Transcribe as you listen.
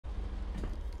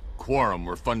quorum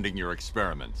were funding your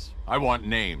experiments. I want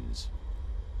names.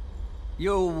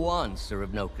 Your wants are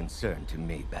of no concern to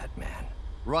me, Batman.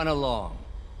 Run along.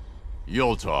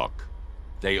 You'll talk.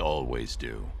 They always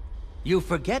do. You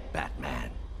forget,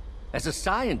 Batman. As a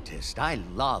scientist, I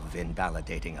love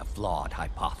invalidating a flawed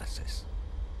hypothesis.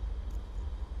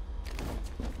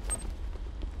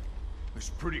 It's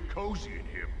pretty cozy in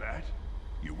here, Bat.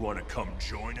 You wanna come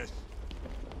join us?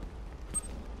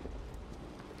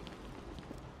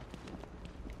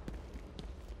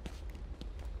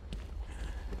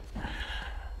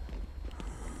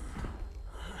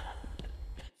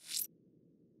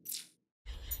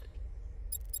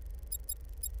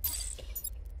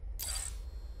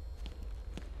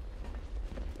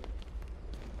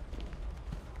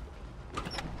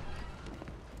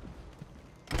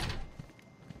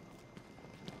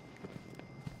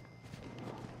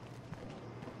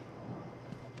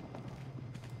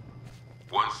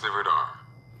 One severed arm,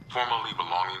 formerly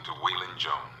belonging to Waylon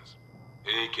Jones,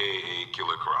 a.k.a.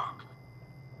 Killer Croc.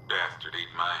 Bastard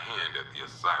ate my hand at the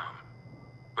asylum,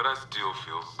 but I still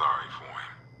feel sorry for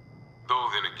him. Though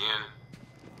then again,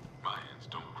 my hands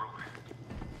don't grow back.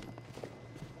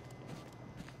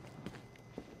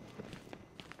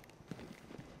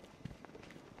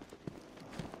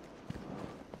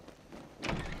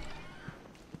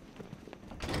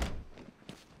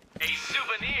 A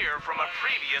souvenir from a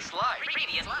previous life.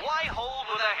 Why hold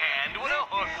with a hand when a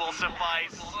hook will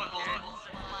suffice?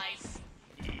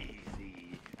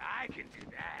 Easy. I can do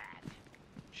that.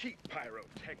 Cheap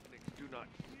pyrotechnics do not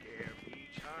scare me,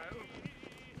 child.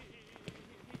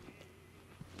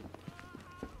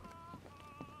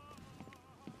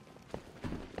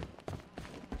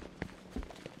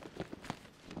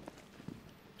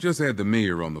 Just had the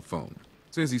mayor on the phone.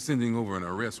 Says he's sending over an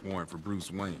arrest warrant for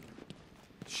Bruce Wayne.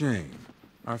 Shame.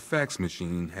 Our fax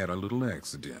machine had a little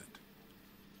accident.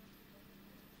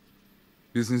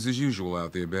 Business as usual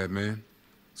out there, Batman.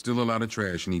 Still a lot of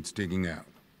trash needs digging out.